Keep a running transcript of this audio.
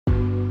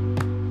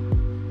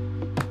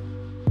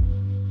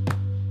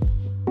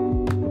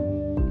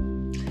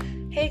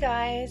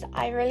guys,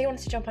 I really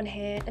wanted to jump on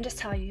here and just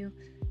tell you,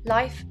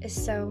 life is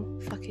so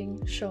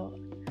fucking short.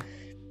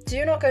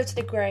 Do not go to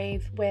the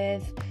grave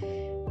with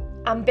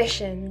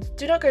ambitions.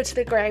 Do not go to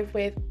the grave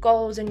with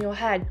goals in your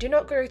head. Do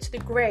not go to the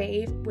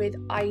grave with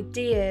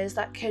ideas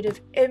that could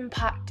have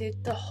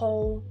impacted the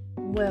whole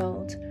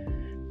world.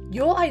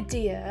 Your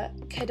idea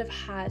could have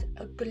had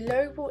a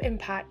global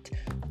impact,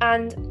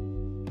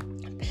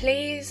 and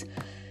please,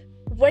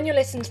 when you're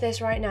listening to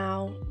this right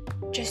now,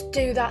 just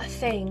do that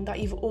thing that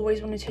you've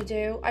always wanted to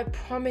do. I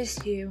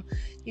promise you,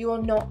 you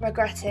will not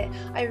regret it.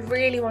 I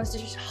really wanted to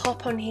just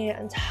hop on here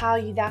and tell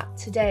you that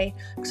today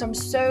because I'm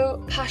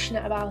so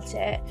passionate about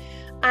it.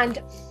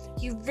 And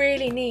you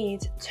really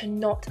need to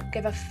not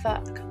give a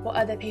fuck what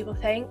other people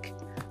think.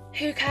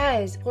 Who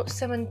cares what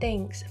someone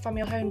thinks from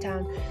your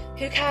hometown?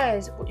 Who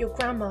cares what your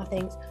grandma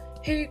thinks?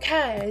 Who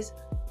cares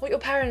what your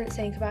parents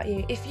think about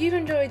you? If you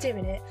enjoy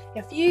doing it,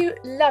 if you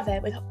love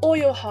it with all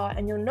your heart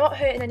and you're not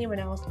hurting anyone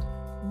else,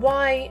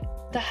 why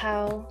the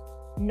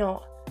hell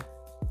not?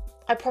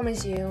 I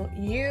promise you,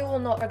 you will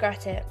not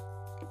regret it.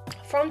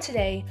 From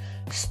today,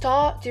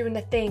 start doing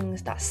the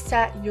things that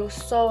set your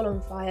soul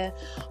on fire.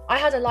 I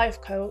had a life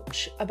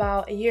coach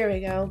about a year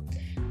ago,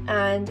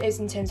 and it was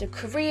in terms of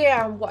career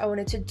and what I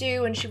wanted to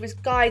do, and she was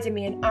guiding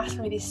me and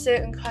asking me these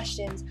certain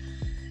questions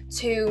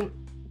to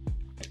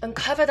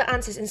uncover the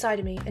answers inside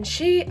of me. And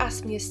she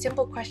asked me a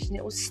simple question,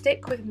 it will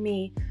stick with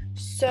me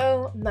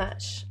so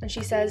much, and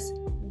she says,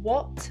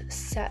 what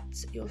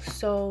sets your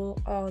soul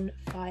on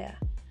fire?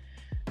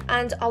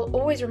 And I'll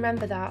always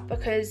remember that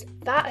because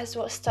that is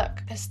what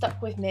has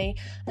stuck with me,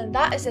 and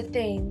that is the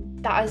thing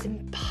that has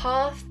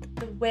pathed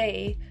the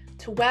way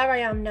to where I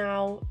am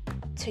now,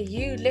 to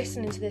you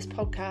listening to this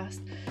podcast,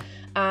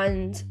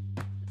 and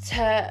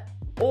to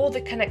all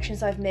the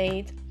connections I've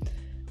made,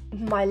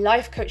 my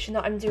life coaching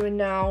that I'm doing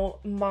now,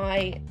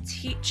 my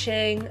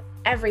teaching,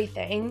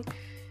 everything.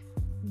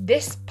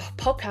 This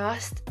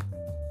podcast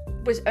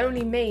was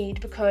only made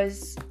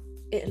because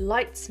it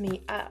lights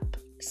me up.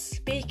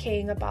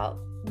 Speaking about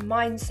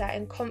mindset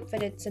and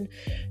confidence and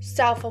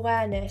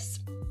self-awareness,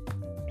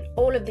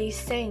 all of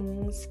these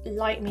things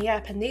light me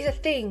up, and these are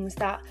things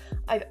that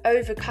I've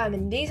overcome,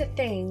 and these are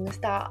things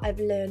that I've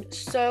learned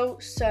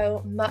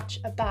so much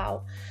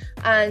about,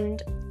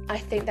 and I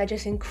think they're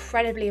just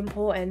incredibly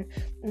important.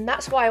 And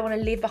that's why I want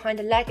to leave behind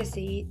a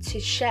legacy to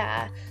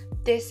share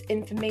this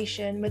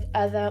information with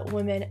other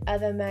women,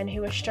 other men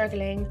who are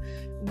struggling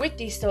with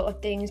these sort of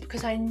things,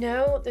 because I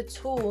know the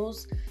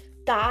tools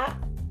that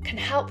can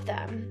help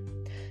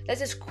them. There's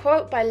this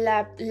quote by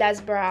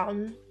Les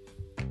Brown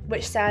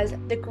which says,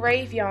 the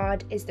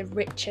graveyard is the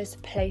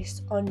richest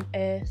place on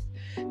earth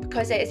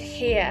because it is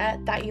here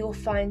that you'll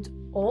find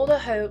all the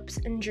hopes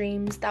and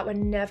dreams that were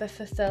never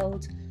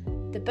fulfilled,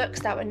 the books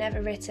that were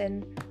never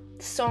written,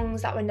 the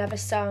songs that were never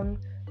sung,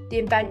 the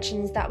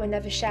inventions that were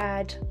never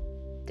shared,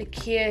 the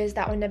cures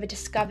that were never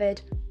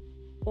discovered,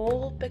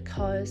 all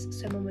because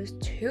someone was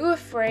too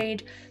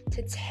afraid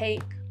to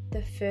take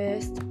the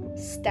first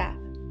step.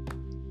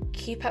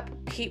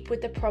 Keep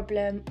with the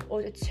problem,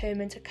 or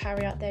determined to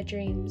carry out their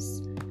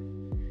dreams.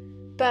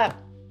 But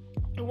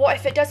what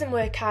if it doesn't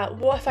work out?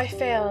 What if I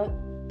fail?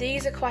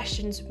 These are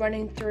questions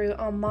running through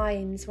our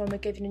minds when we're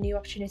given a new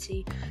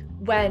opportunity,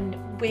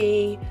 when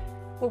we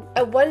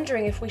are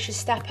wondering if we should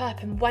step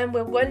up, and when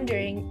we're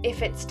wondering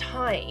if it's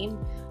time.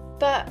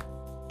 But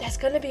there's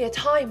going to be a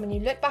time when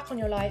you look back on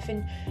your life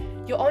and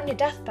you're on your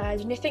deathbed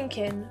and you're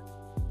thinking,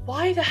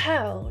 why the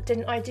hell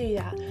didn't I do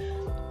that?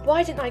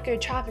 Why didn't I go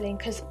travelling?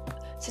 Because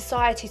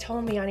society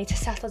told me I need to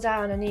settle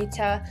down, I need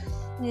to,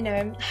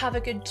 have a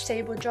good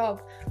stable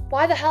job.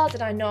 Why the hell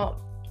did I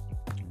not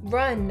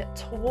run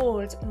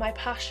towards my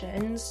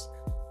passions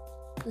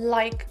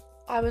like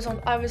I was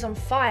on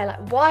fire?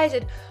 Like why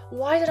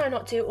did I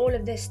not do all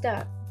of this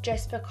stuff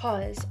just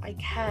because I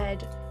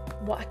cared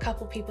what a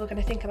couple people are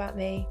going to think about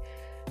me?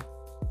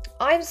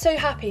 I'm so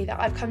happy that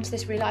I've come to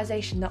this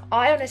realization that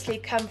I honestly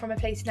come from a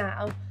place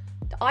now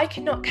that I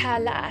cannot care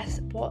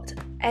less what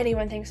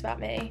anyone thinks about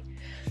me.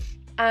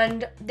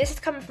 And this is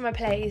coming from a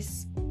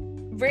place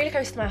really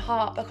close to my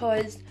heart,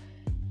 because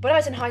when I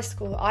was in high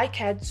school, I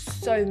cared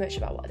so much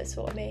about what others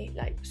thought of me,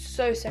 like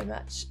so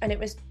much. And it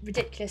was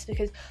ridiculous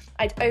because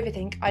I'd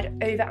overthink, I'd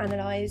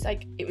overanalyze.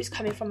 Like it was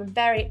coming from a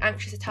very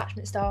anxious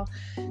attachment style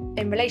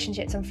in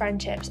relationships and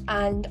friendships.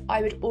 And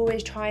I would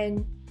always try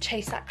and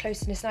chase that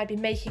closeness, and I'd be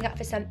making up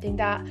for something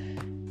that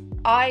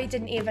I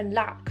didn't even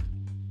lack.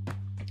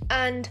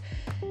 And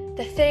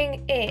the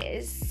thing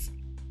is,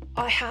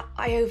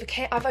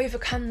 I've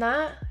overcome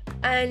that,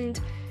 and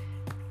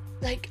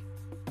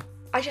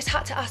I just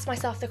had to ask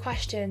myself the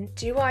question,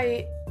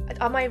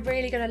 am I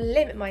really going to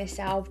limit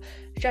myself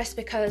just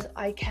because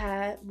I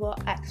care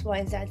what X, Y,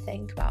 and Z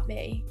think about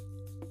me?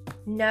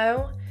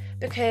 No,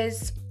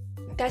 because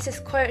there's this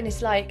quote, and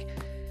it's like,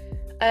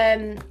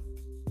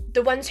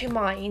 the ones who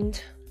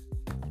mind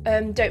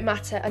don't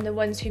matter, and the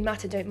ones who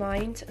matter don't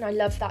mind. And I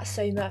love that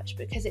so much,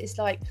 because it's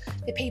like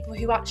the people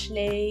who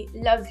actually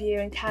love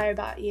you and care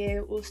about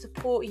you will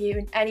support you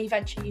in any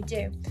venture you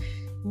do.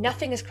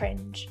 Nothing is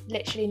cringe,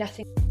 literally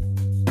nothing.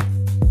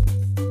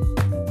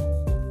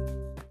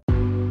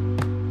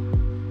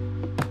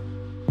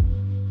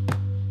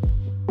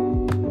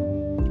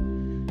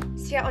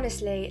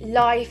 honestly,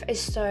 life is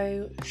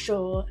so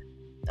short.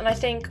 And I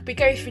think we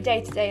go through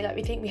day to day, like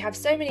we think we have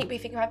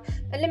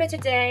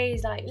unlimited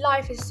days, like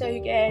life is so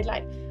good,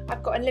 like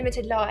I've got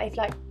unlimited life.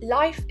 Like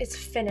life is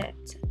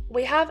finite.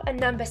 We have a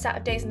number set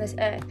of days on this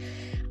earth,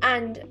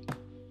 and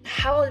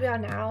how old we are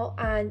now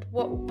and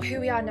who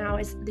we are now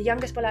is the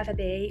youngest we'll ever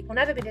be. We'll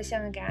never be this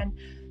young again.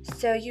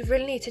 So you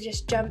really need to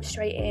just jump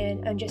straight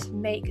in and just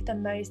make the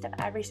most of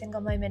every single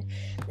moment.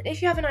 And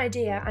if you have an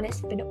idea and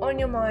it's been on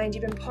your mind,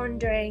 you've been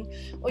pondering,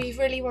 or you've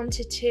really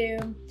wanted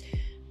to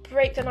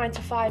break the 9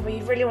 to 5, or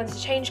you really wanted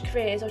to change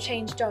careers or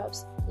change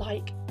jobs,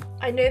 like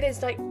I know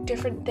there's like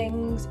different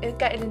things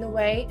getting in the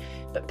way,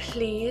 but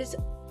please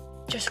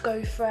just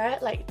go for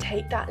it. Like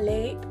take that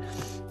leap.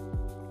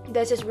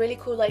 There's this really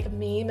cool like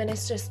meme, and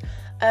it's just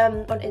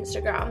on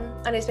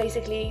Instagram, and it's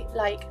basically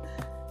like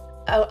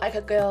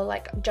a girl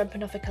like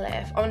jumping off a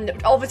cliff.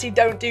 Obviously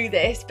don't do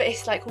this, but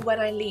it's like when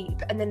I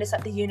leap, and then it's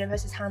like the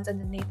universe's hands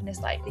underneath, and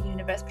it's like the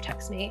universe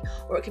protects me,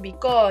 or it could be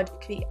God,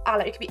 it could be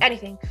Allah, it could be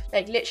anything,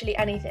 like literally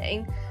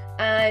anything.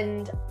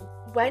 And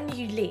when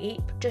you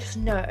leap, just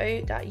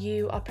know that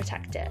you are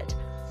protected.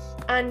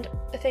 And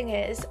the thing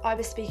is, I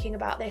was speaking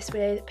about this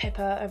with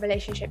Pippa, a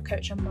relationship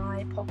coach, on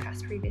my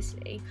podcast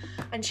previously,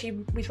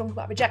 and we talked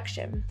about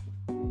rejection.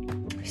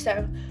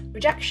 So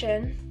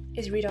rejection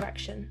is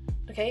redirection,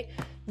 okay?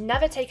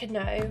 Never take a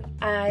no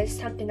as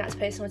something that's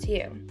personal to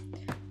you.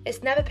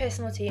 It's never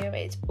personal to you.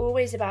 It's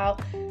always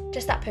about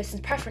just that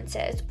person's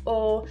preferences.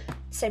 Or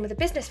same with a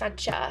business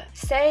venture.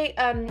 Say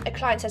a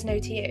client says no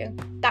to you.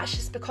 That's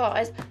just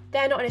because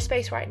they're not in a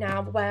space right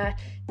now where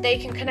they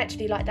can connect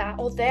with you like that,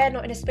 or they're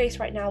not in a space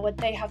right now where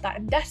they have that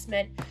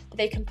investment that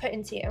they can put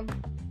into you.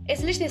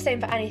 It's literally the same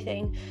for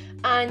anything.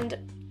 And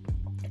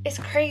it's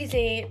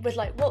crazy with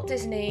like Walt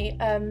Disney,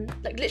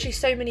 like literally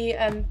so many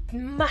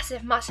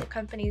massive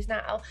companies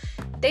now,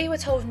 they were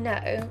told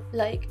no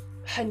like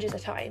hundreds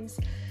of times.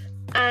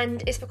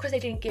 And it's because they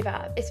didn't give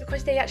up. It's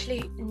because they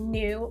actually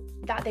knew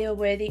that they were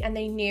worthy, and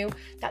they knew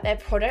that their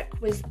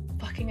product was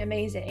fucking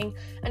amazing.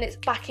 And it's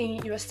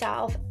backing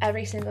yourself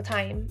every single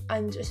time,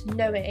 and just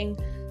knowing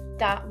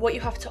that what you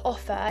have to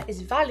offer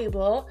is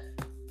valuable,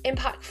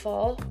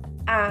 impactful,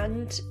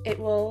 and it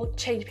will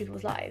change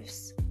people's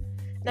lives.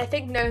 And I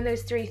think knowing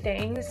those 3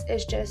 things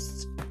is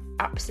just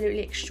absolutely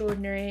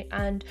extraordinary,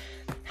 and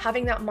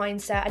having that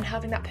mindset and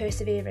having that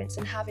perseverance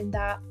and having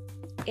that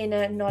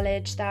inner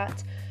knowledge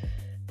that,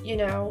 you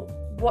know,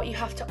 what you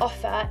have to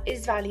offer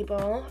is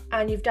valuable,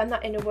 and you've done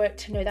that inner work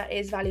to know that it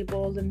is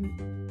valuable,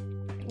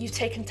 and you've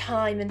taken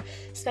time and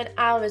spent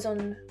hours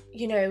on,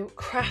 you know,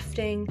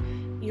 crafting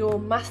your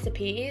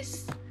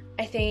masterpiece.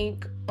 I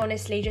think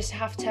honestly just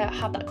have to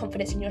have that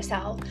confidence in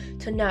yourself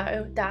to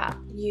know that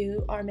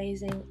you are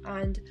amazing,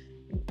 and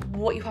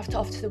what you have to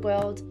offer to the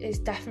world is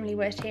definitely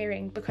worth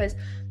hearing, because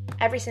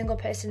every single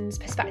person's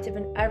perspective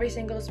and every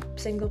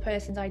single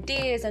person's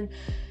ideas and,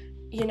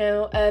 you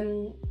know,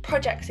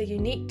 projects are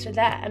unique to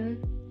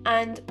them,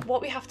 and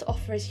what we have to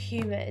offer as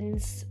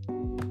humans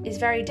is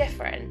very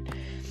different.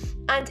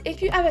 And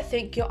if you ever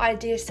think your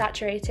idea is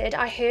saturated,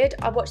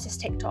 I watched this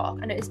TikTok,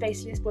 and it was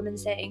basically this woman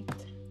saying,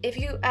 if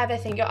you ever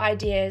think your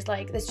idea is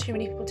like there's too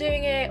many people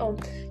doing it, or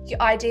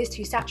your idea is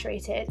too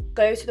saturated,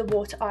 go to the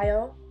water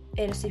aisle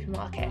in a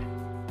supermarket.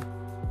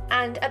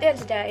 And at the end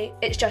of the day,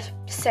 it's just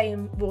the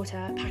same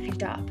water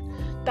packaged up,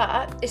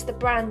 but it's the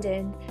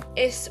branding,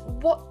 it's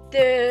what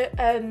the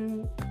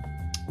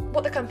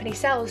company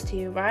sells to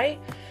you, right?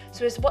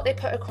 So it's what they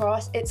put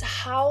across, it's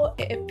how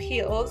it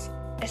appeals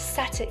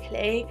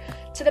aesthetically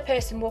to the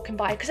person walking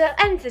by, because at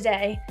the end of the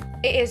day,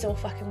 it is all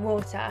fucking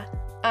water,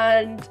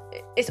 and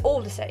it's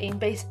all the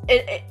same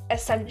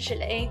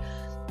essentially.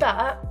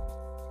 But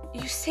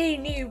you see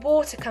new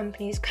water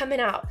companies coming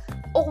out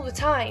all the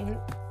time,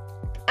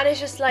 and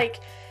it's just like,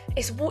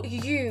 it's what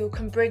you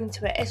can bring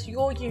to it, it's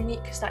your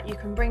uniqueness that you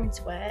can bring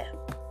to it,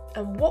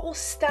 and what will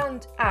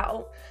stand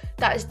out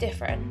that is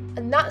different.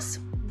 And that's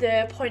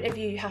the point of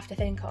view you have to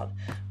think of.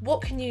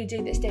 What can you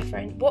do that's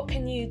different? What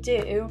can you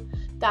do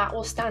that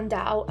will stand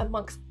out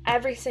amongst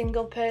every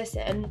single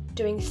person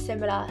doing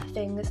similar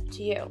things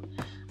to you?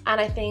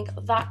 And I think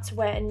that's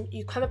when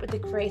you come up with the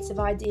creative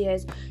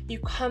ideas, you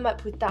come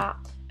up with that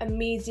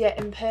immediate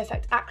and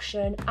perfect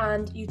action,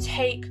 and you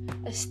take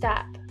a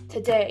step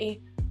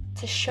today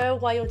to show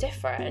why you're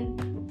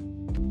different,